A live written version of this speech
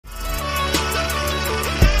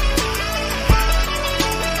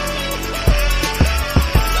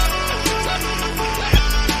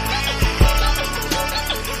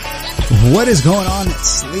What is going on,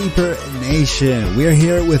 Sleeper Nation? We're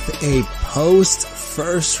here with a post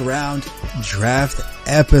first round draft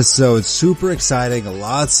episode. Super exciting.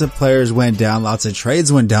 Lots of players went down. Lots of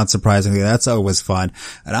trades went down, surprisingly. That's always fun.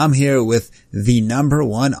 And I'm here with the number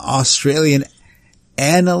one Australian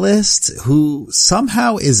analyst who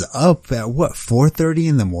somehow is up at 4:30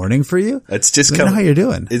 in the morning for you? It's just how you're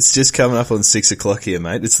doing. It's just coming up on 6 o'clock here,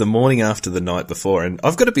 mate. It's the morning after the night before, and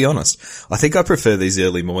I've got to be honest, I think I prefer these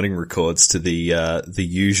early morning records to the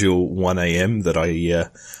usual 1 a.m. that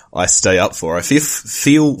I stay up for. I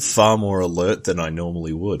feel far more alert than I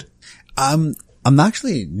normally would. I'm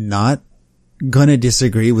actually not gonna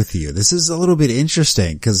disagree with you. This is a little bit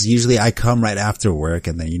interesting because usually I come right after work,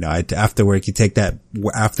 and then, after work you take that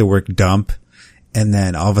after work dump, and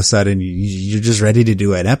then all of a sudden you're just ready to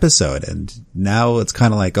do an episode. And now it's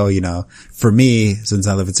kind of like, for me, since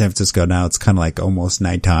I live in San Francisco now, it's kind of like almost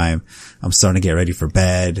nighttime. I'm starting to get ready for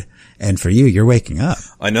bed. And for you, you're waking up.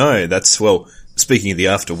 I know. Speaking of the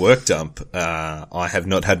after work dump, I have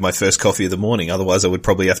not had my first coffee of the morning. Otherwise I would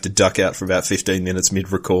probably have to duck out for about 15 minutes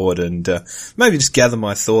mid record and, maybe just gather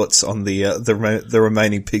my thoughts on the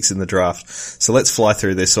remaining picks in the draft. So let's fly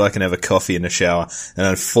through this so I can have a coffee and a shower and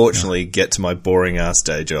unfortunately get to my boring ass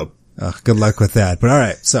day job. Good luck with that. But all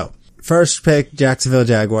right. So first pick, Jacksonville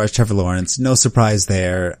Jaguars, Trevor Lawrence. No surprise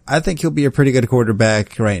there. I think he'll be a pretty good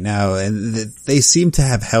quarterback right now, and they seem to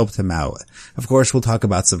have helped him out. Of course, we'll talk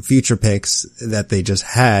about some future picks that they just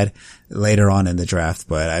had later on in the draft,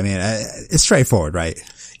 but I mean, it's straightforward, right?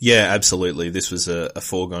 Yeah, absolutely. This was a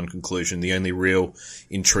foregone conclusion. The only real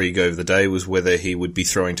intrigue over the day was whether he would be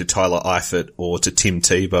throwing to Tyler Eifert or to Tim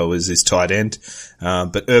Tebow as his tight end.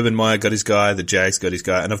 But Urban Meyer got his guy, the Jags got his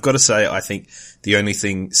guy, and I've got to say, I think the only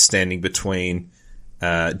thing standing between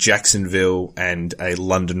Jacksonville and a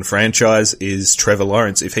London franchise is Trevor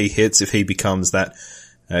Lawrence. If he becomes that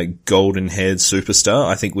golden-haired superstar,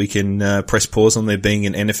 I think we can press pause on there being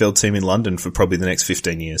an NFL team in London for probably the next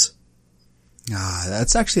 15 years.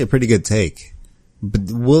 That's actually a pretty good take. But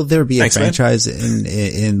will there be a franchise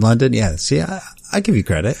in London? Yes. Yeah, I give you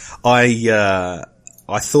credit. I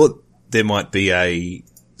thought there might be a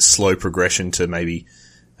slow progression to maybe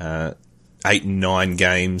 8 and 9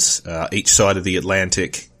 games each side of the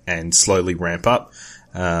Atlantic and slowly ramp up.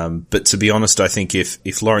 But to be honest, I think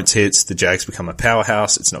if Lawrence hits, the Jags become a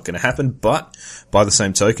powerhouse. It's not going to happen. But by the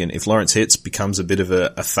same token, if Lawrence hits, becomes a bit of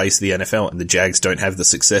a face of the NFL, and the Jags don't have the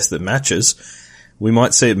success that matches, we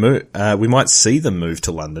might see it move. We might see them move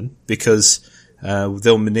to London because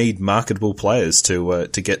they'll need marketable players to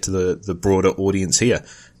get to the broader audience here.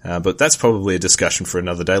 But that's probably a discussion for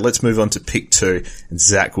another day. Let's move on to pick 2,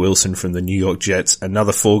 Zach Wilson from the New York Jets.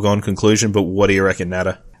 Another foregone conclusion, but what do you reckon,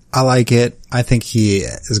 Nader? I like it. I think he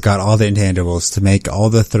has got all the intangibles to make all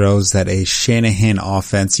the throws that a Shanahan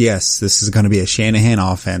offense, yes, this is going to be a Shanahan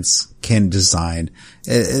offense, can design.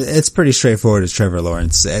 It's pretty straightforward as Trevor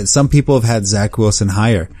Lawrence. Some people have had Zach Wilson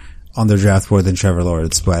higher on their draft board than Trevor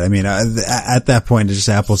Lawrence, but I mean, at that point, it's just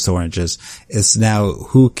apples to oranges. It's now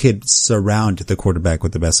who could surround the quarterback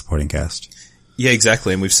with the best supporting cast. Yeah,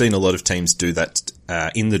 exactly. And we've seen a lot of teams do that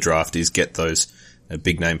in the draft, is get those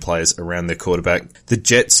big name players around their quarterback. The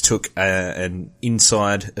Jets took an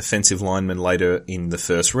inside offensive lineman later in the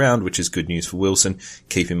first round, which is good news for Wilson.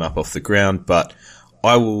 Keep him up off the ground, but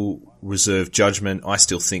I will reserve judgment. I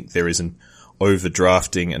still think there is an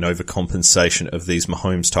overdrafting and overcompensation of these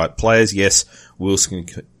Mahomes type players. Yes, Wilson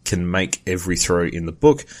can make every throw in the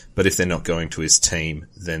book, but if they're not going to his team,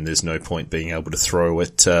 then there's no point being able to throw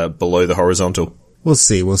it below the horizontal. We'll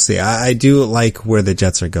see. I do like where the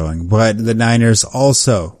Jets are going, but the Niners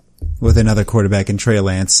also with another quarterback in Trey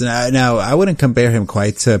Lance. Now, I wouldn't compare him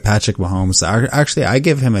quite to Patrick Mahomes. Actually, I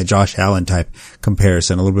give him a Josh Allen type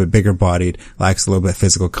comparison, a little bit bigger bodied, lacks a little bit of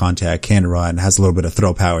physical contact, can run, has a little bit of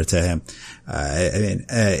throw power to him.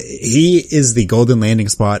 He is the golden landing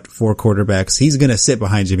spot for quarterbacks. He's going to sit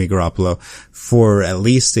behind Jimmy Garoppolo for at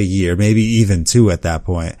least a year, maybe even 2 at that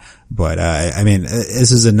point. But,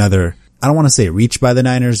 this is another, I don't want to say reach by the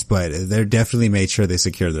Niners, but they're definitely made sure they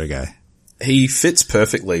secure their guy. He fits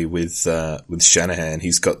perfectly with Shanahan.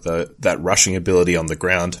 He's got that rushing ability on the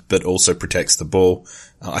ground, but also protects the ball.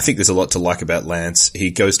 I think there's a lot to like about Lance. He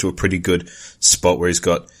goes to a pretty good spot where he's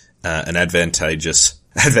got an advantageous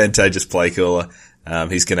play caller.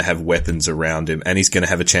 He's going to have weapons around him, and he's going to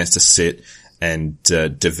have a chance to sit and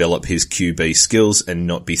develop his QB skills and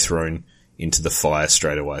not be thrown into the fire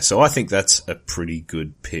straight away. So I think that's a pretty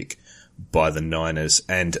good pick by the Niners.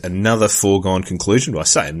 And another foregone conclusion, well, I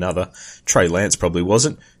say another, Trey Lance probably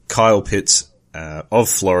wasn't. Kyle Pitts of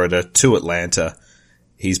Florida to Atlanta.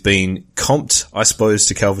 He's been comped, I suppose,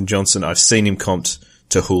 to Calvin Johnson. I've seen him comped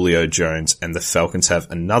to Julio Jones, and the Falcons have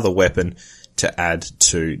another weapon to add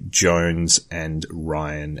to Jones and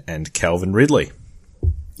Ryan and Calvin Ridley.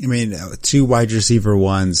 I mean, 2 wide receiver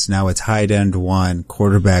ones, now a tight end one,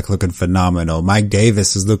 quarterback looking phenomenal. Mike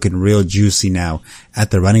Davis is looking real juicy now at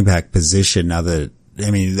the running back position. Now that, I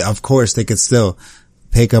mean, of course they could still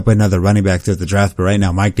pick up another running back through the draft, but right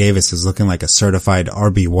now Mike Davis is looking like a certified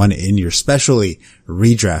RB1 in your especially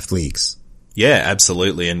redraft leagues. Yeah,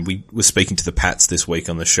 absolutely. And we were speaking to the Pats this week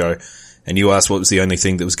on the show, and you asked what was the only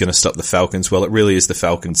thing that was going to stop the Falcons. Well, it really is the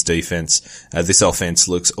Falcons' defense. This offense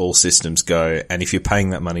looks all systems go, and if you're paying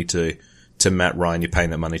that money to Matt Ryan, you're paying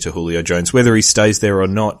that money to Julio Jones. Whether he stays there or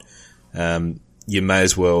not, you may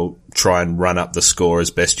as well try and run up the score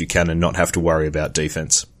as best you can and not have to worry about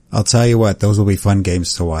defense. I'll tell you what, those will be fun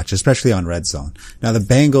games to watch, especially on Red Zone. Now the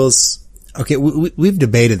Bengals, okay, we've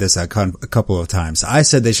debated this a couple of times. I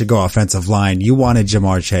said they should go offensive line. You wanted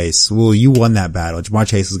Jamar Chase. Well, you won that battle. Jamar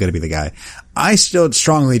Chase is going to be the guy. I still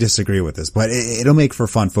strongly disagree with this, but it'll make for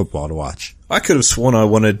fun football to watch. I could have sworn I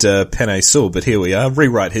wanted Penei Sewell, but here we are.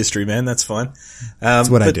 Rewrite history, man. That's fine. That's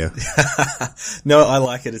what I do. No, I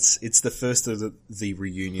like it. It's the first of the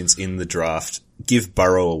reunions in the draft. Give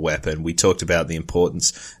Burrow a weapon. We talked about the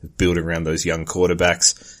importance of building around those young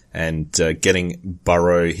quarterbacks, and getting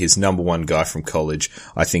Burrow, his number one guy from college,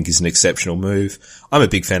 I think is an exceptional move. I'm a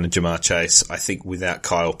big fan of Jamar Chase. I think without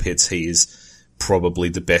Kyle Pitts, he is probably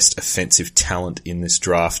the best offensive talent in this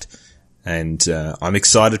draft. And I'm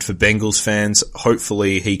excited for Bengals fans.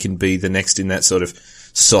 Hopefully he can be the next in that sort of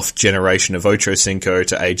soft generation of Ocho Cinco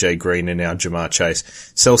to AJ Green and now Jamar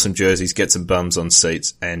Chase. Sell some jerseys, get some bums on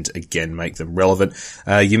seats, and again make them relevant.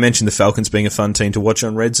 You mentioned the Falcons being a fun team to watch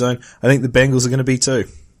on Red Zone. I think the Bengals are going to be too.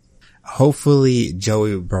 Hopefully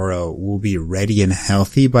Joey Burrow will be ready and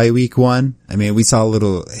healthy by week 1. I mean, we saw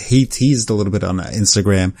he teased a little bit on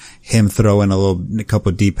Instagram, him throwing a couple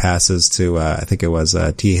of deep passes to, I think it was,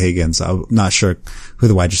 T. Higgins. I'm not sure who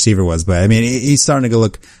the wide receiver was, but I mean, he's starting to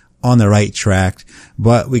look on the right track.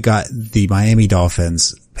 But we got the Miami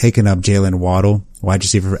Dolphins picking up Jalen Waddle, wide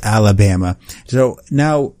receiver for Alabama. So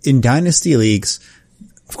now in dynasty leagues,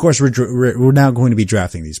 of course, we're now going to be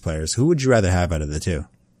drafting these players. Who would you rather have out of the two?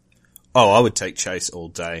 Oh, I would take Chase all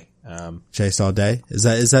day. Chase all day?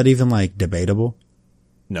 Is that even like debatable?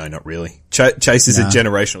 No, not really. Chase is a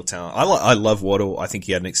generational talent. I love Waddle. I think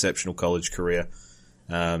he had an exceptional college career.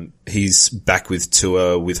 He's back with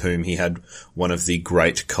Tua, with whom he had one of the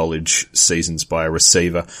great college seasons by a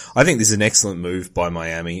receiver. I think this is an excellent move by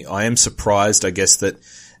Miami. I am surprised, I guess, that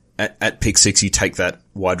at pick 6 you take that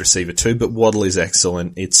wide receiver too, but Waddle is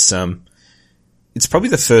excellent. It's probably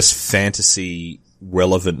the first fantasy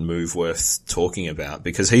relevant move worth talking about,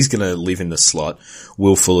 because he's going to live in the slot.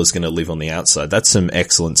 Will Fuller's going to live on the outside. That's some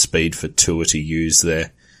excellent speed for Tua to use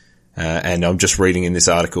there. And I'm just reading in this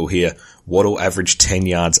article here, Waddle averaged 10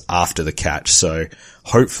 yards after the catch. So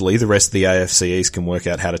hopefully the rest of the AFC East can work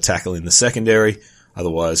out how to tackle in the secondary.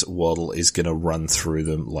 Otherwise, Waddle is going to run through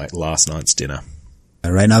them like last night's dinner.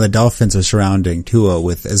 Right now, the Dolphins are surrounding Tua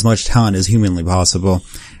with as much talent as humanly possible.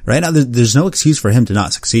 Right now, there's no excuse for him to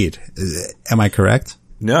not succeed. Am I correct?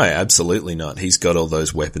 No, absolutely not. He's got all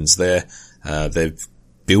those weapons there. They're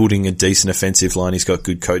building a decent offensive line. He's got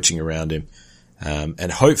good coaching around him.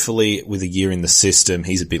 And hopefully with a year in the system,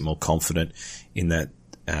 he's a bit more confident in that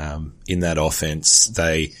offense.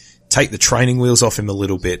 They take the training wheels off him a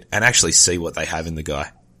little bit and actually see what they have in the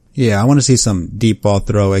guy. Yeah, I want to see some deep ball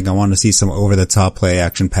throwing. I want to see some over-the-top play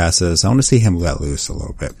action passes. I want to see him let loose a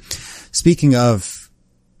little bit. Speaking of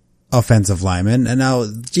offensive linemen, and now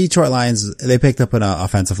Detroit Lions, they picked up an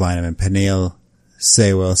offensive lineman, Penei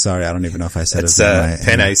Sewell. Sorry, I don't even know if I said his name right.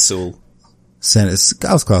 Penei Sewell.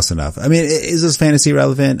 I was close enough. I mean, is this fantasy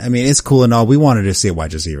relevant? I mean, it's cool and all. We wanted to see a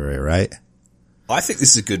wide receiver, right? I think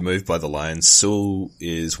this is a good move by the Lions. Sewell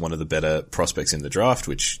is one of the better prospects in the draft,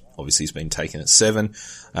 which obviously has been taken at 7.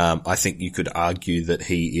 I think you could argue that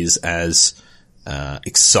he is as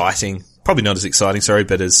exciting, probably not as exciting,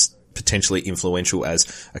 but as potentially influential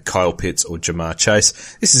as a Kyle Pitts or Jamar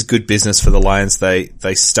Chase. This is good business for the Lions.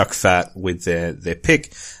 They stuck fat with their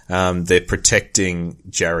pick. They're protecting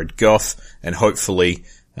Jared Goff and hopefully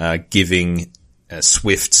giving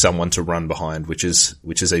Swift someone to run behind, which is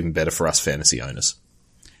even better for us fantasy owners.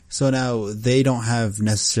 So now they don't have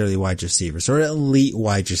necessarily wide receivers or elite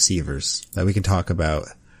wide receivers that we can talk about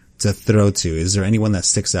to throw to. Is there anyone that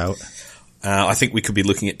sticks out? I think we could be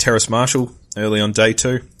looking at Terrace Marshall early on day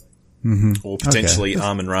 2. Mm-hmm. Or potentially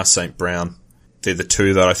Amon-Ra St. Brown. They're the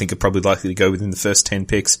two that I think are probably likely to go within the first 10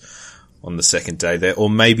 picks on the second day there. Or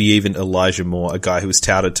maybe even Elijah Moore, a guy who was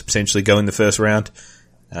touted to potentially go in the first round.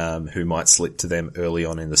 who might slip to them early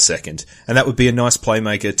on in the second. And that would be a nice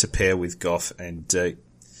playmaker to pair with Goff and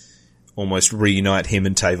almost reunite him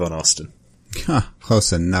and Tavon Austin.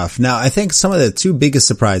 Close enough. Now, I think some of the two biggest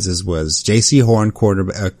surprises was J.C. Horn,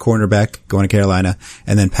 cornerback, going to Carolina,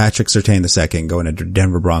 and then Patrick Surtain II going to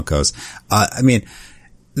Denver Broncos.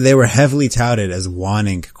 They were heavily touted as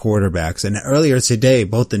wanting quarterbacks, and earlier today,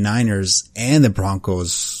 both the Niners and the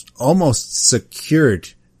Broncos almost secured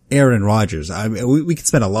Aaron Rodgers. We could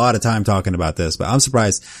spend a lot of time talking about this, but I'm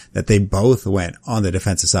surprised that they both went on the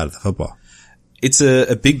defensive side of the football. It's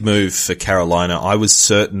a big move for Carolina. I was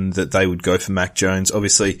certain that they would go for Mac Jones.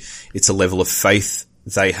 Obviously, it's a level of faith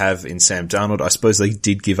they have in Sam Darnold. I suppose they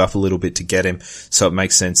did give up a little bit to get him, so it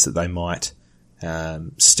makes sense that they might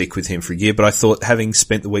stick with him for a year. But I thought, having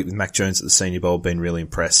spent the week with Mac Jones at the Senior Bowl, been really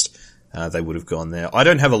impressed, they would have gone there. I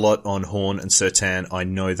don't have a lot on Horn and Surtain. I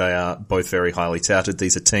know they are both very highly touted.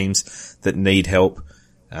 These are teams that need help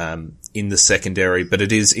in the secondary, but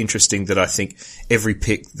it is interesting that I think every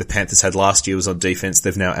pick the Panthers had last year was on defense.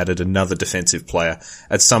 They've now added another defensive player.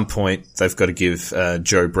 At some point, they've got to give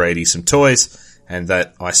Joe Brady some toys, and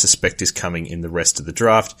that, I suspect, is coming in the rest of the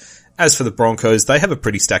draft. As for the Broncos, they have a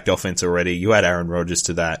pretty stacked offense already. You add Aaron Rodgers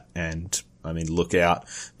to that, and look out.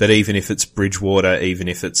 But even if it's Bridgewater, even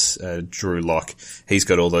if it's Drew Lock, he's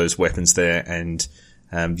got all those weapons there, and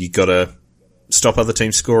you got to stop other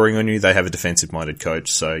teams scoring on you. They have a defensive-minded coach.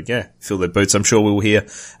 So, yeah, fill their boots. I'm sure we'll hear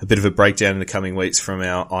a bit of a breakdown in the coming weeks from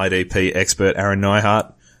our IDP expert, Aaron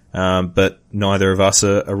Neihart. But neither of us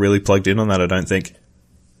are really plugged in on that, I don't think.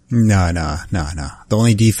 No. The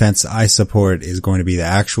only defense I support is going to be the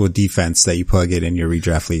actual defense that you plug it in your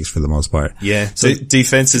redraft leagues for the most part. Yeah. So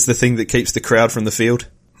defense is the thing that keeps the crowd from the field?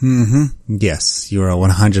 Mm-hmm. Yes, you are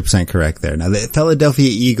 100% correct there. Now, the Philadelphia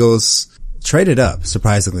Eagles traded up,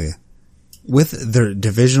 surprisingly, with their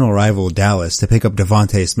divisional rival Dallas to pick up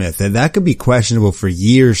Devontae Smith. And that could be questionable for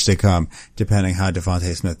years to come, depending how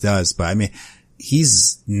Devontae Smith does. But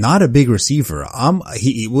he's not a big receiver.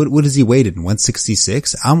 What is he weighted in?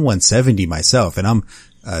 166? I'm 170 myself, and I'm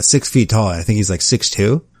 6 feet tall. I think he's like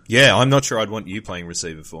 6'2". Yeah, I'm not sure I'd want you playing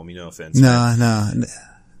receiver for me, no offense. No.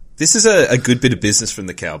 This is a good bit of business from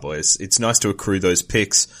the Cowboys. It's nice to accrue those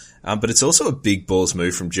picks, but it's also a big balls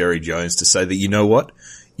move from Jerry Jones to say that, you know what?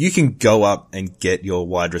 You can go up and get your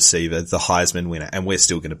wide receiver, the Heisman winner, and we're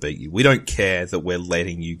still going to beat you. We don't care that we're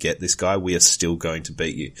letting you get this guy. We are still going to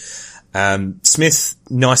beat you. Smith,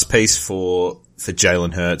 nice piece for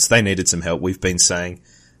Jalen Hurts. They needed some help. We've been saying,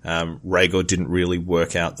 Rager didn't really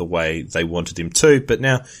work out the way they wanted him to, but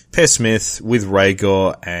now pair Smith with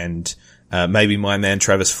Rager and, maybe my man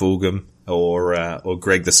Travis Fulgham or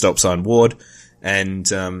Greg the Stop Sign Ward.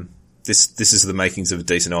 And, this is the makings of a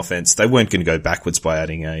decent offense. They weren't going to go backwards by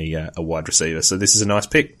adding a wide receiver. So this is a nice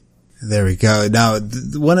pick. There we go. Now,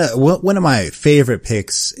 one of my favorite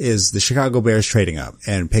picks is the Chicago Bears trading up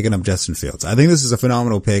and picking up Justin Fields. I think this is a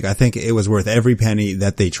phenomenal pick. I think it was worth every penny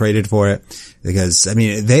that they traded for it because,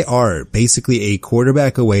 they are basically a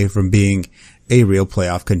quarterback away from being a real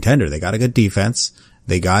playoff contender. They got a good defense.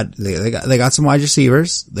 They got some wide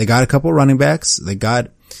receivers. They got a couple running backs. They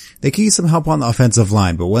can use some help on the offensive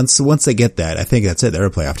line, but once they get that, I think that's it. They're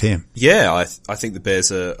a playoff team. Yeah, I think the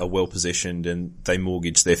Bears are well positioned, and they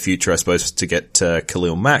mortgage their future, I suppose, to get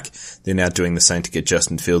Khalil Mack. They're now doing the same to get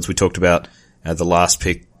Justin Fields. We talked about the last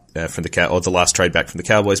pick from the last trade back from the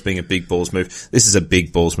Cowboys being a big balls move. This is a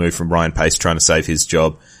big balls move from Ryan Pace trying to save his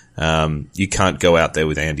job. You can't go out there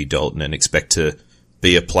with Andy Dalton and expect to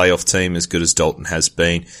be a playoff team as good as Dalton has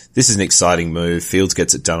been. This is an exciting move. Fields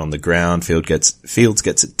gets it done on the ground. Fields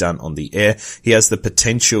gets it done on the air. He has the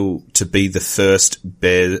potential to be the first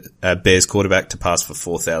Bears quarterback to pass for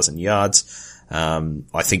 4,000 yards.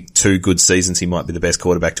 I think 2 good seasons he might be the best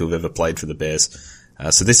quarterback to have ever played for the Bears.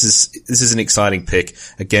 So this is an exciting pick.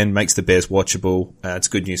 Again, makes the Bears watchable. It's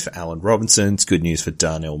good news for Allen Robinson. It's good news for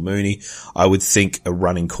Darnell Mooney. I would think a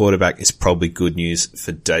running quarterback is probably good news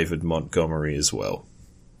for David Montgomery as well.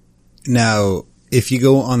 Now, if you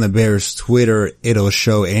go on the Bears Twitter, it'll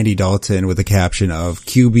show Andy Dalton with a caption of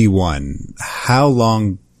QB1. How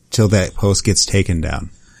long till that post gets taken down?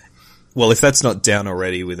 Well, if that's not down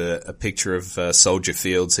already with a picture of Soldier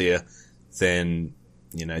Fields here, then,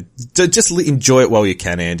 just enjoy it while you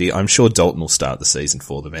can, Andy. I'm sure Dalton will start the season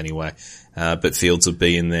for them anyway. But Fields will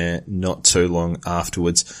be in there not too long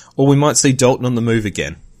afterwards. Or we might see Dalton on the move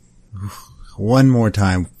again. One more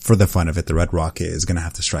time for the fun of it, the Red Rocket is going to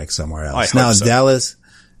have to strike somewhere else. Now, so.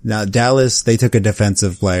 Dallas, they took a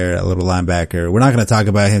defensive player, a little linebacker. We're not going to talk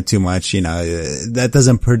about him too much. That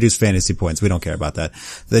doesn't produce fantasy points. We don't care about that.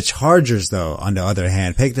 The Chargers, though, on the other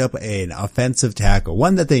hand, picked up an offensive tackle,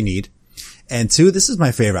 one that they need. And two, this is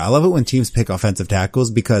my favorite. I love it when teams pick offensive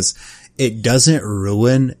tackles because it doesn't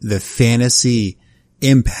ruin the fantasy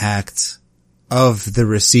impact of the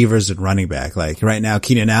receivers and running back. Like right now,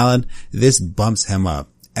 Keenan Allen, this bumps him up.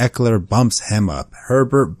 Eckler bumps him up.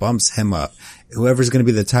 Herbert bumps him up. Whoever's going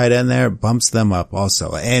to be the tight end there bumps them up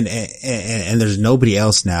also. And there's nobody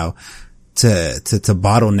else now to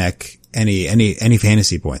bottleneck any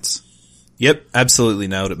fantasy points. Yep, absolutely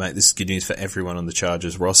nailed it, mate. This is good news for everyone on the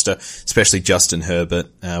Chargers roster, especially Justin Herbert.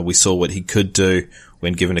 We saw what he could do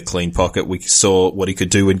when given a clean pocket. We saw what he could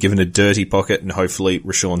do when given a dirty pocket, and hopefully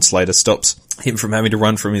Rashawn Slater stops him from having to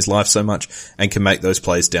run from his life so much and can make those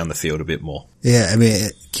plays down the field a bit more. Yeah, I mean,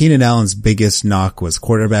 Keenan Allen's biggest knock was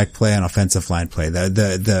quarterback play and offensive line play.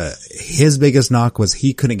 His biggest knock was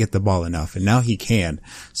he couldn't get the ball enough, and now he can.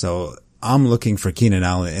 So I'm looking for Keenan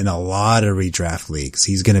Allen in a lot of redraft leagues.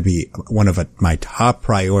 He's going to be one of my top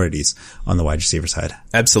priorities on the wide receiver side.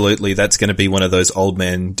 Absolutely. That's going to be one of those old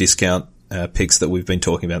man discount picks that we've been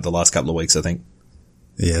talking about the last couple of weeks, I think.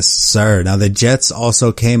 Yes, sir. Now the Jets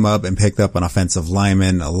also came up and picked up an offensive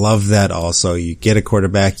lineman. I love that also. You get a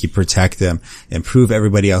quarterback, you protect them, improve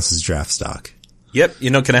everybody else's draft stock. Yep.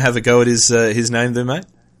 You're not going to have a go at his name there, mate?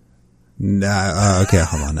 Okay,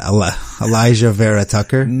 hold on. Elijah Vera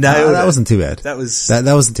Tucker. No, that wasn't too bad. That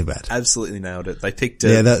wasn't too bad. Absolutely nailed it. They picked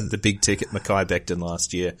the big ticket Mekhi Becton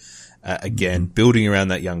last year. Again, building around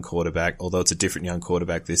that young quarterback, although it's a different young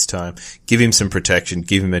quarterback this time. Give him some protection,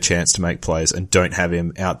 give him a chance to make plays, and don't have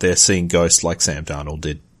him out there seeing ghosts like Sam Darnold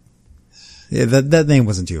did. Yeah, that name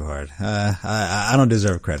wasn't too hard. I don't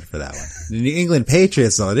deserve credit for that one. The New England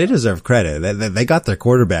Patriots, though, they deserve credit. They got their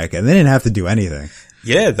quarterback and they didn't have to do anything.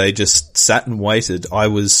 Yeah, they just sat and waited. I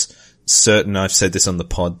was certain, I've said this on the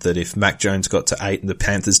pod, that if Mac Jones got to 8 and the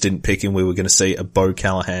Panthers didn't pick him, we were going to see a Bo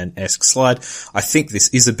Callahan-esque slide. I think this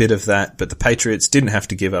is a bit of that, but the Patriots didn't have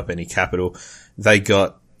to give up any capital. They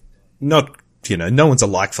got no one's a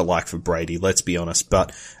like for Brady, let's be honest,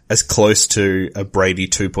 but as close to a Brady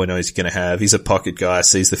 2.0 as you're going to have. He's a pocket guy,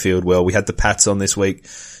 sees the field well. We had the Pats on this week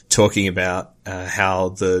talking about how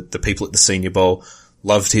the people at the Senior Bowl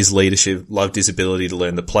loved his leadership, loved his ability to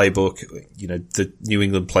learn the playbook. You know, the New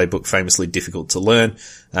England playbook, famously difficult to learn.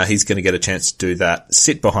 He's going to get a chance to do that.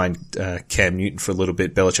 Sit behind Cam Newton for a little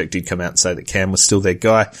bit. Belichick did come out and say that Cam was still their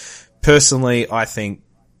guy. Personally, I think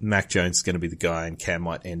Mac Jones is going to be the guy and Cam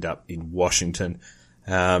might end up in Washington.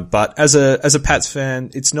 But as a Pats fan,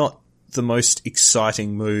 it's not the most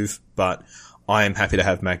exciting move, but I am happy to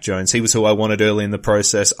have Mac Jones. He was who I wanted early in the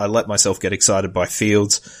process. I let myself get excited by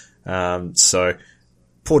Fields. So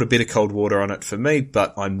poured a bit of cold water on it for me,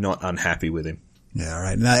 but I'm not unhappy with him. Yeah, all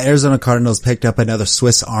right. Now, Arizona Cardinals picked up another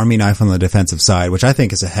Swiss Army knife on the defensive side, which I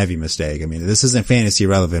think is a heavy mistake. I mean, this isn't fantasy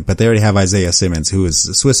relevant, but they already have Isaiah Simmons, who is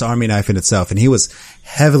a Swiss Army knife in itself, and he was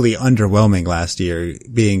heavily underwhelming last year,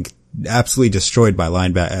 being absolutely destroyed by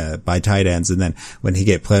by tight ends. And then when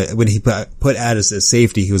he put out as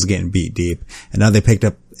safety, he was getting beat deep. And now they picked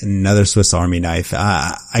up another Swiss Army knife.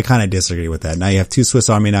 I kind of disagree with that. Now you have two Swiss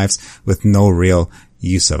Army knives with no real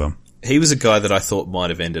use of them. He was a guy that I thought might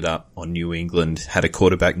have ended up on New England had a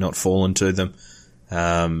quarterback not fallen to them.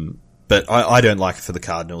 But I don't like it for the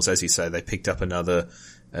Cardinals. As you say, they picked up another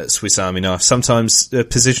Swiss Army knife. Sometimes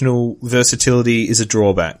positional versatility is a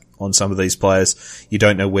drawback on some of these players. You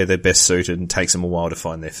don't know where they're best suited and it takes them a while to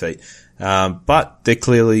find their feet. But they're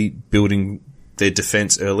clearly building their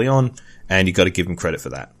defense early on, and you've got to give them credit for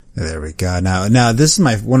that. There we go. Now this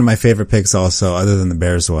is one of my favorite picks also, other than the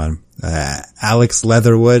Bears one. Alex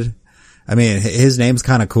Leatherwood. I mean, his name's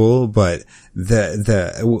kind of cool, but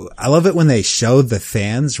I love it when they show the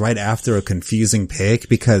fans right after a confusing pick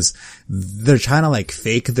because they're trying to like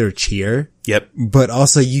fake their cheer. Yep. But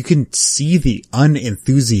also you can see the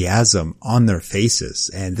unenthusiasm on their faces.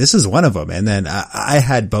 And this is one of them. And then I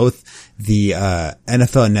had both the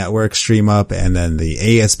NFL Network stream up and then the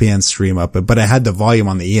ESPN stream up, but I had the volume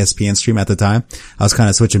on the ESPN stream at the time. I was kind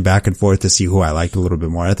of switching back and forth to see who I liked a little bit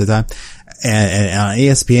more at the time. And on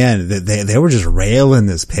ESPN, they were just railing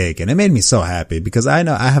this pick, and it made me so happy because I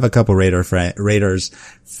know I have a couple Raiders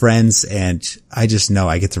friends, and I just know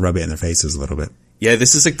I get to rub it in their faces a little bit. Yeah,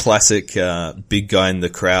 this is a classic big guy in the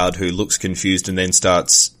crowd who looks confused and then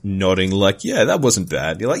starts nodding like, yeah, that wasn't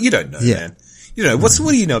bad. You're like, you don't know, man. You know, what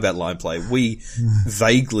do you know about line play? We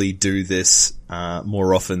vaguely do this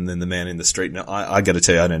more often than the man in the street. Now, I got to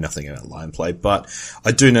tell you, I know nothing about line play, but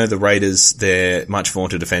I do know the Raiders, their much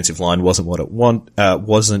vaunted defensive line wasn't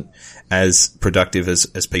wasn't as productive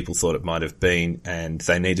as people thought it might have been, and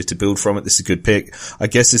they needed to build from it. This is a good pick. I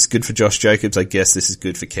guess this is good for Josh Jacobs. I guess this is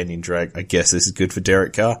good for Kenyon Drake. I guess this is good for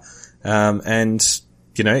Derek Carr. And,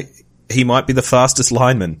 you know, he might be the fastest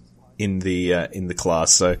lineman in the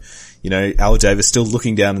class. So, Al Davis still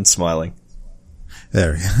looking down and smiling.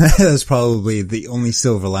 There. That's probably the only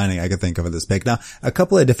silver lining I could think of this pick. Now, a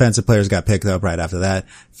couple of defensive players got picked up right after that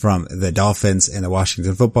from the Dolphins and the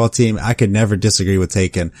Washington football team. I could never disagree with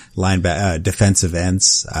taking defensive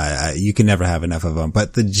ends. You can never have enough of them.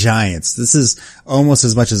 But the Giants, this is almost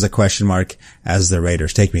as much as a question mark as the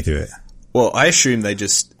Raiders. Take me through it. Well, I assume they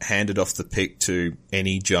just handed off the pick to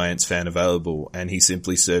any Giants fan available, and he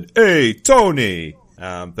simply said, "Hey, Tony!"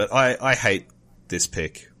 But I hate this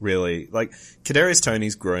pick, really. Like, Kadarius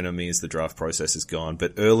Toney's grown on me as the draft process has gone,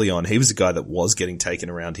 but early on, he was a guy that was getting taken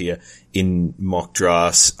around here in mock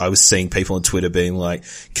drafts. I was seeing people on Twitter being like,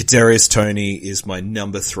 Kadarius Toney is my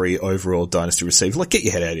number 3 overall dynasty receiver. Like, get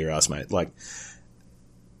your head out of your ass, mate. Like,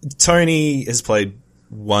 Toney has played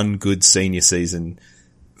one good senior season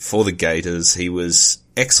for the Gators. He was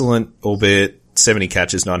excellent, albeit 70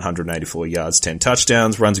 catches, 984 yards, 10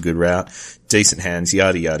 touchdowns, runs a good route, decent hands,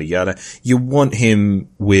 yada, yada, yada. You want him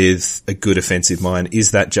with a good offensive mind.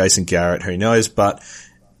 Is that Jason Garrett? Who knows? But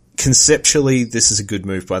conceptually, this is a good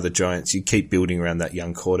move by the Giants. You keep building around that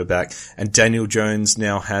young quarterback, and Daniel Jones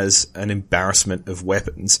now has an embarrassment of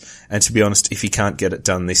weapons. And to be honest, if he can't get it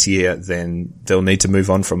done this year, then they'll need to move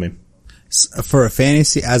on from him. For a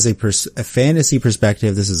fantasy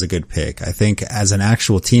perspective, this is a good pick. I think as an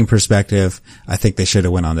actual team perspective, I think they should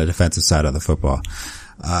have went on the defensive side of the football.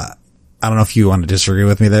 I don't know if you want to disagree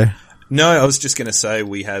with me there. No, I was just going to say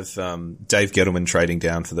we have Dave Gettleman trading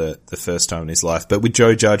down for the first time in his life, but with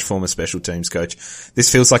Joe Judge, former special teams coach, this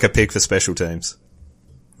feels like a pick for special teams.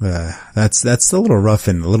 That's a little rough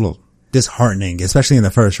and a little disheartening, especially in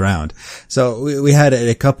the first round. So we had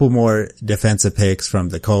a couple more defensive picks from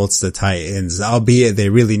the Colts, the Titans, albeit they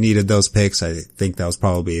really needed those picks. I think that was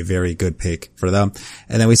probably a very good pick for them.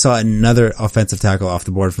 And then we saw another offensive tackle off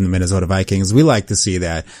the board from the Minnesota Vikings. We like to see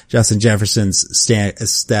that. Justin Jefferson's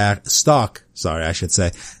stock,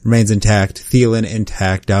 remains intact. Thielen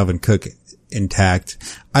intact. Dalvin Cook intact.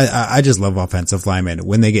 I just love offensive linemen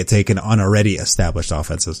when they get taken on already established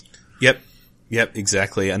offenses. Yep,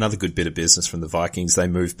 exactly. Another good bit of business from the Vikings. They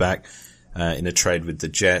moved back in a trade with the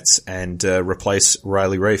Jets and replace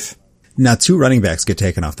Riley Reif. Now, 2 running backs get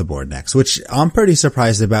taken off the board next, which I'm pretty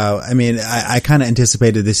surprised about. I mean, I kind of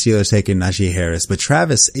anticipated the Steelers taking Najee Harris, but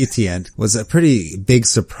Travis Etienne was a pretty big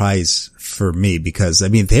surprise for me because, I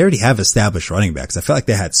mean, they already have established running backs. I felt like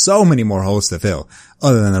they had so many more holes to fill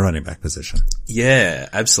other than the running back position. Yeah,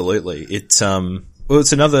 absolutely. It's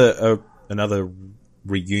another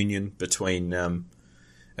reunion between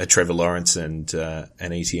Trevor Lawrence and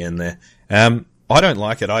Etienne there. I don't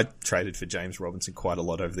like it. I traded for James Robinson quite a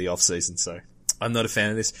lot over the offseason, so I'm not a fan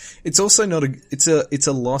of this. It's also not it's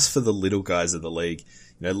a loss for the little guys of the league.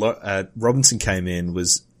 Robinson came in,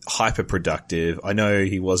 was hyper productive. I know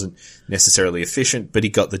he wasn't necessarily efficient, but he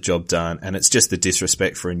got the job done, and it's just the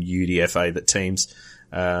disrespect for an UDFA that teams,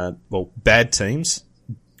 bad teams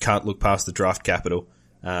can't look past the draft capital.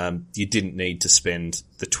 You didn't need to spend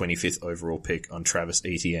the 25th overall pick on Travis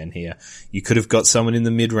Etienne here. You could have got someone in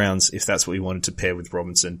the mid rounds if that's what you wanted to pair with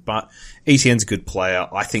Robinson, but Etienne's a good player.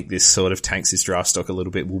 I think this sort of tanks his draft stock a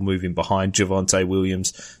little bit. We'll move him behind Javonte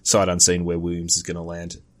Williams, sight unseen where Williams is going to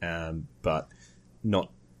land. But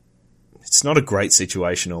it's not a great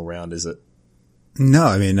situation all round, is it? No,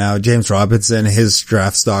 I mean, now James Robinson, his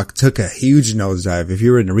draft stock took a huge nosedive. If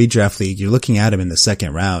you were in a redraft league, you're looking at him in the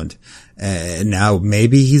second round. And now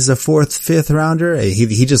maybe he's a 4th, 5th rounder.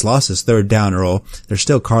 He just lost his 3rd down role. There's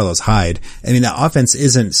still Carlos Hyde. I mean, the offense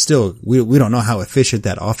isn't still, we don't know how efficient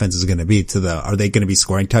that offense is going to be are they going to be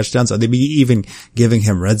scoring touchdowns? Are they even giving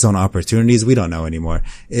him red zone opportunities? We don't know anymore.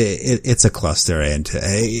 It's a cluster, and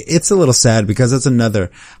it's a little sad because it's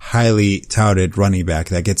another highly touted running back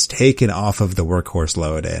that gets taken off of the workhorse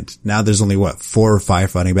load. And now there's only 4 or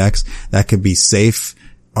 5 running backs that could be safe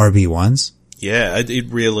RB1s. Yeah,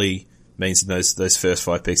 it really means in those first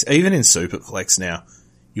 5 picks, even in Superflex now,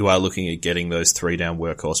 you are looking at getting those 3-down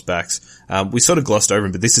workhorse backs. We sort of glossed over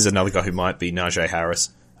him, but this is another guy who might be Najee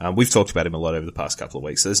Harris. We've talked about him a lot over the past couple of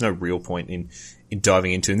weeks, so there's no real point in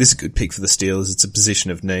diving into him. This is a good pick for the Steelers. It's a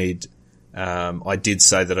position of need. I did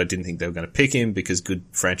say that I didn't think they were going to pick him because good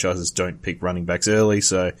franchises don't pick running backs early,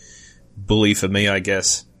 so bully for me, I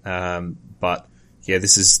guess. But yeah,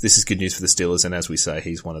 this is good news for the Steelers, and as we say,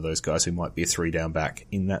 he's one of those guys who might be a 3-down back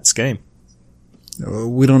in that scheme.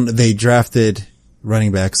 They drafted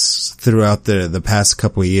running backs throughout the past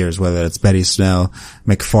couple of years, whether it's Betty Snell,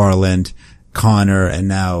 McFarland, Connor, and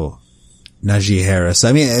now Najee Harris.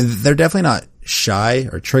 I mean, they're definitely not shy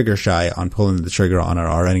or trigger shy on pulling the trigger on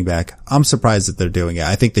our running back. I'm surprised that they're doing it.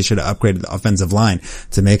 I think they should have upgraded the offensive line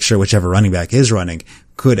to make sure whichever running back is running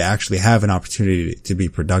could actually have an opportunity to be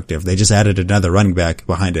productive. They just added another running back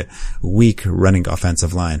behind a weak running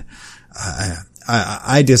offensive line.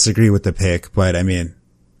 I disagree with the pick, but I mean,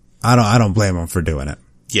 I don't blame them for doing it.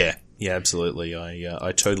 Yeah, absolutely.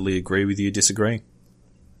 I totally agree with you disagreeing.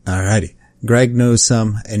 Alrighty. Greg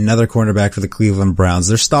Newsome, another cornerback for the Cleveland Browns.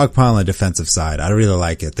 They're stockpiling on the defensive side. I really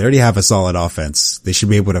like it. They already have a solid offense. They should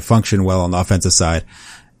be able to function well on the offensive side.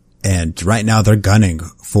 And right now they're gunning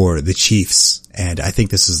for the Chiefs. And I think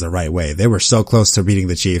this is the right way. They were so close to beating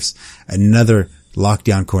the Chiefs. Another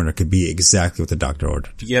lockdown corner could be exactly what the doctor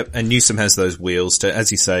ordered. Yep. And Newsome has those wheels to, as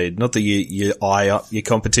you say, not that you eye up your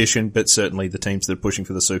competition, but certainly the teams that are pushing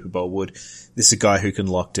for the Super Bowl would. This is a guy who can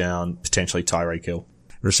lock down potentially Tyreek Hill.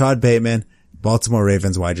 Rashad Bateman, Baltimore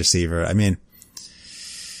Ravens wide receiver. I mean,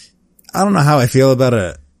 I don't know how I feel about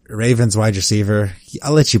a Ravens wide receiver.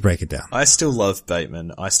 I'll let you break it down. I still love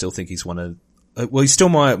Bateman. I still think he's he's still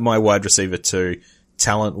my wide receiver too.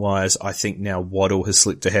 Talent wise, I think now Waddle has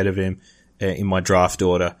slipped ahead of him in my draft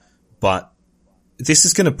order, but this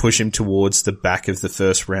is going to push him towards the back of the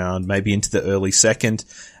first round, maybe into the early second.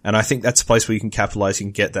 And I think that's a place where you can capitalize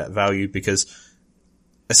and get that value because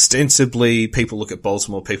ostensibly, people look at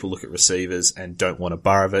Baltimore, people look at receivers and don't want a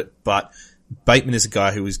bar of it, but Bateman is a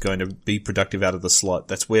guy who is going to be productive out of the slot.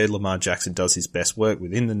 That's where Lamar Jackson does his best work,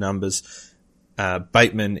 within the numbers.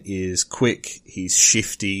 Bateman is quick, he's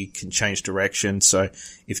shifty, can change direction, so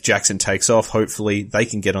if Jackson takes off, hopefully they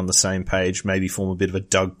can get on the same page, maybe form a bit of a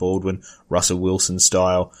Doug Baldwin, Russell Wilson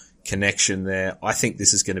style connection there. I think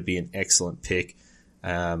this is going to be an excellent pick.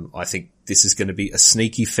 I think this is going to be a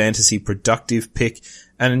sneaky fantasy productive pick.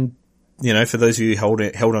 And, you know, for those of you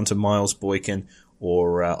who held on to Miles Boykin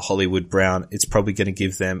or Hollywood Brown, it's probably going to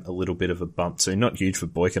give them a little bit of a bump. So not huge for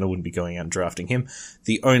Boykin. I wouldn't be going out and drafting him.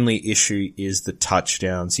 The only issue is the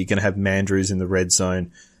touchdowns. You're going to have Mandrews in the red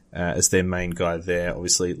zone as their main guy there.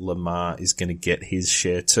 Obviously, Lamar is going to get his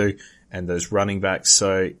share too, and those running backs.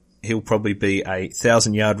 So he'll probably be a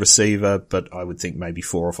 1,000-yard receiver, but I would think maybe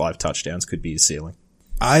 4 or 5 touchdowns could be his ceiling.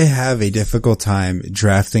 I have a difficult time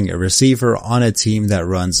drafting a receiver on a team that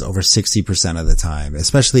runs over 60% of the time,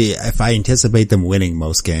 especially if I anticipate them winning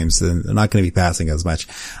most games, then they're not going to be passing as much.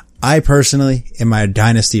 I personally, in my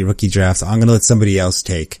dynasty rookie drafts, I'm going to let somebody else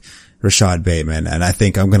take Rashad Bateman, and I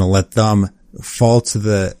think I'm going to let them fall to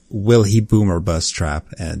the will he boom or bust trap,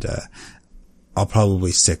 and I'll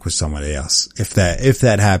probably stick with somebody else if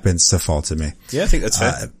that happens to fall to me. Yeah, I think that's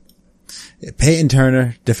fair. Peyton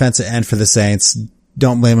Turner, defensive end for the Saints.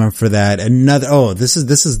 Don't blame him for that.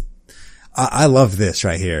 I love this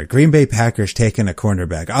right here. Green Bay Packers taking a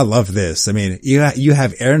cornerback. I love this. I mean, you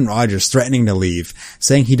have Aaron Rodgers threatening to leave,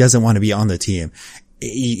 saying he doesn't want to be on the team.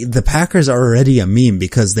 The Packers are already a meme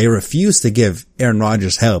because they refuse to give Aaron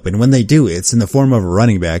Rodgers help. And when they do, it's in the form of a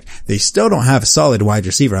running back. They still don't have solid wide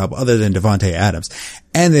receiver help other than Devontae Adams.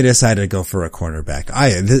 And they decided to go for a cornerback.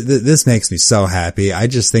 This makes me so happy. I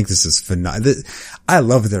just think this is phenomenal. I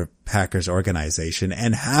love the Packers organization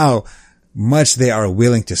and how much they are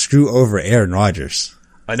willing to screw over Aaron Rodgers.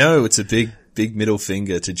 I know it's a big middle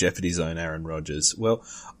finger to Jeopardy Zone Aaron Rodgers. Well,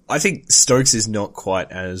 I think Stokes is not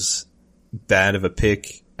quite as bad of a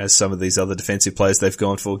pick as some of these other defensive players they've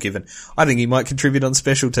gone for, given I think he might contribute on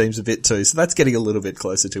special teams a bit too. So that's getting a little bit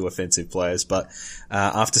closer to offensive players. But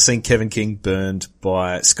after seeing Kevin King burned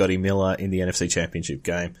by Scotty Miller in the NFC Championship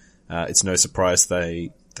game, it's no surprise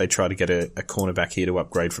they try to get a cornerback here to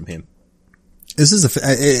upgrade from him.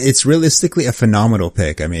 It's realistically a phenomenal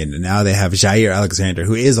pick. I mean, now they have Jair Alexander,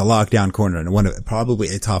 who is a lockdown corner and probably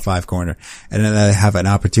a top 5 corner. And then they have an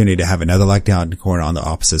opportunity to have another lockdown corner on the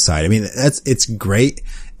opposite side. I mean, it's great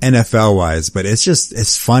NFL wise, but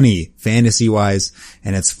it's funny fantasy wise.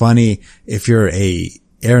 And it's funny if you're a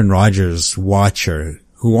Aaron Rodgers watcher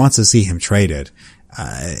who wants to see him traded.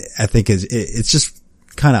 I think it's just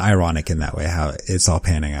kind of ironic in that way how it's all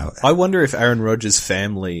panning out. I wonder if Aaron Rodgers'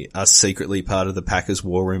 family are secretly part of the Packers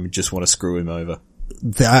war room and just want to screw him over.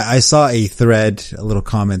 I saw a thread, a little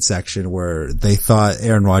comment section where they thought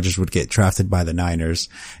Aaron Rodgers would get drafted by the Niners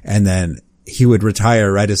and then he would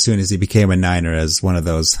retire right as soon as he became a Niner as one of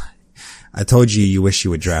those, I told you wish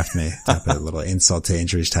you would draft me type of little insult to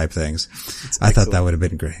injuries type things. I thought that would have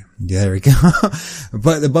been great. Yeah, there we go.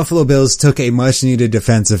 But the Buffalo Bills took a much needed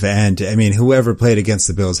defensive end. I mean, whoever played against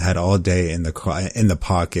the Bills had all day in the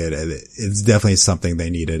pocket. It's definitely something they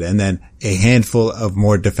needed. And then a handful of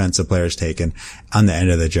more defensive players taken on the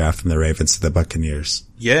end of the draft from the Ravens to the Buccaneers.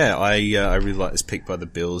 Yeah, I really like this pick by the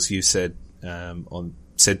Bills. You said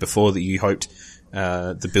before that you hoped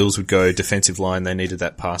the Bills would go defensive line. They needed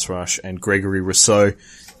that pass rush, and Gregory Rousseau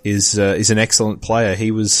is an excellent player.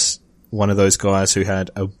 He was one of those guys who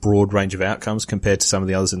had a broad range of outcomes compared to some of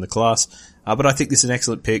the others in the class. But I think this is an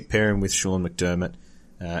excellent pick, pairing with Sean McDermott,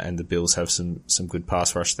 and the Bills have some good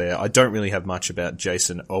pass rush there. I don't really have much about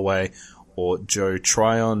Jason Owe or Joe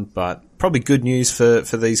Tryon, but probably good news for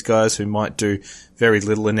these guys who might do very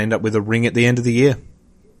little and end up with a ring at the end of the year.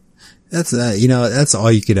 That's, that's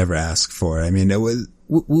all you could ever ask for. I mean,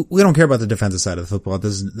 we don't care about the defensive side of the football.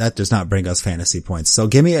 That does not bring us fantasy points. So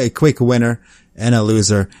give me a quick winner and a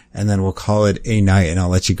loser, and then we'll call it a night, and I'll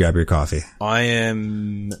let you grab your coffee.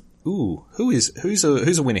 Who's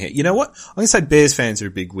a winner here? You know what? I'm going to say Bears fans are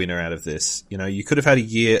a big winner out of this. You know, you could have had a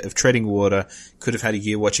year of treading water, could have had a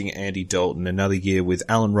year watching Andy Dalton, another year with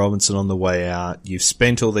Allen Robinson on the way out. You've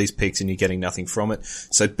spent all these picks and you're getting nothing from it.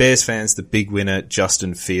 So Bears fans, the big winner,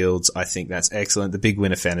 Justin Fields, I think that's excellent. The big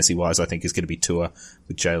winner fantasy wise, I think is going to be Tua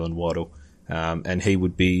with Jalen Waddle. And he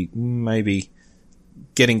would be maybe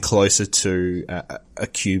getting closer to a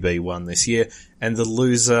QB1 this year. And the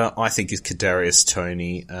loser, I think, is Kadarius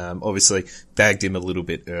Toney. Obviously, bagged him a little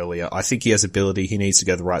bit earlier. I think he has ability. He needs to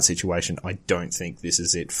go to the right situation. I don't think this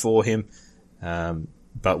is it for him.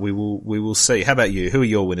 But we will see. How about you? Who are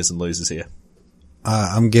your winners and losers here?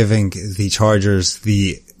 I'm giving the Chargers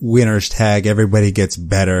the winner's tag. Everybody gets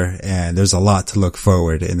better, and there's a lot to look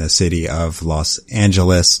forward in the city of Los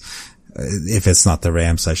Angeles. If it's not the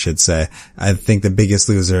Rams, I should say. I think the biggest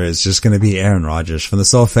loser is just going to be Aaron Rodgers, from the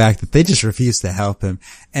sole fact that they just refuse to help him.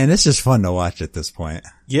 And it's just fun to watch at this point.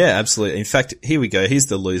 Yeah, absolutely. In fact, here we go. Here's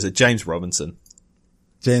the loser, James Robinson.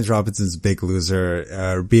 James Robinson's a big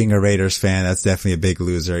loser. Being a Raiders fan, that's definitely a big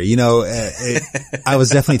loser. You know, I was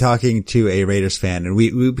definitely talking to a Raiders fan,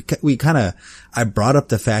 and I brought up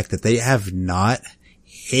the fact that they have not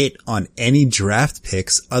hit on any draft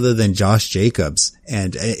picks other than Josh Jacobs.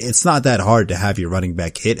 And it's not that hard to have your running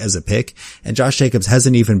back hit as a pick. And Josh Jacobs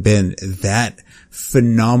hasn't even been that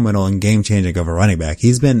phenomenal and game changing of a running back.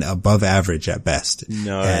 He's been above average at best.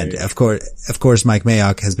 No. And of course, Mike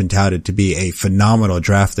Mayock has been touted to be a phenomenal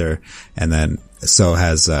drafter. And then so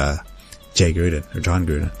has, John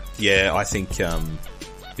Gruden. Yeah, I think,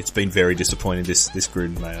 it's been very disappointing, this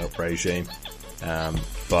Gruden Mayock regime.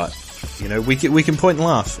 But, you know, we can point and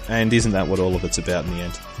laugh, and isn't that what all of it's about in the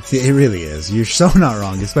end? It really is. You're so not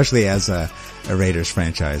wrong, especially as a Raiders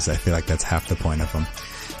franchise. I feel like that's half the point of them.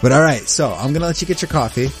 But alright, so I'm gonna let you get your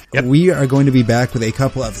coffee. Yep. We are going to be back with a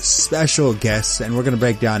couple of special guests, and we're gonna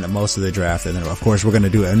break down most of the draft, and then of course we're gonna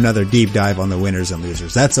do another deep dive on the winners and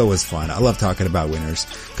losers. That's always fun. I love talking about winners,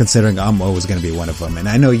 considering I'm always gonna be one of them, and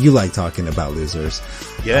I know you like talking about losers.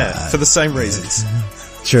 Yeah, for the same reasons.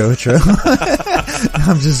 True.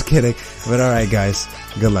 I'm just kidding. But alright guys,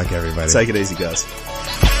 good luck everybody. Take it easy, guys.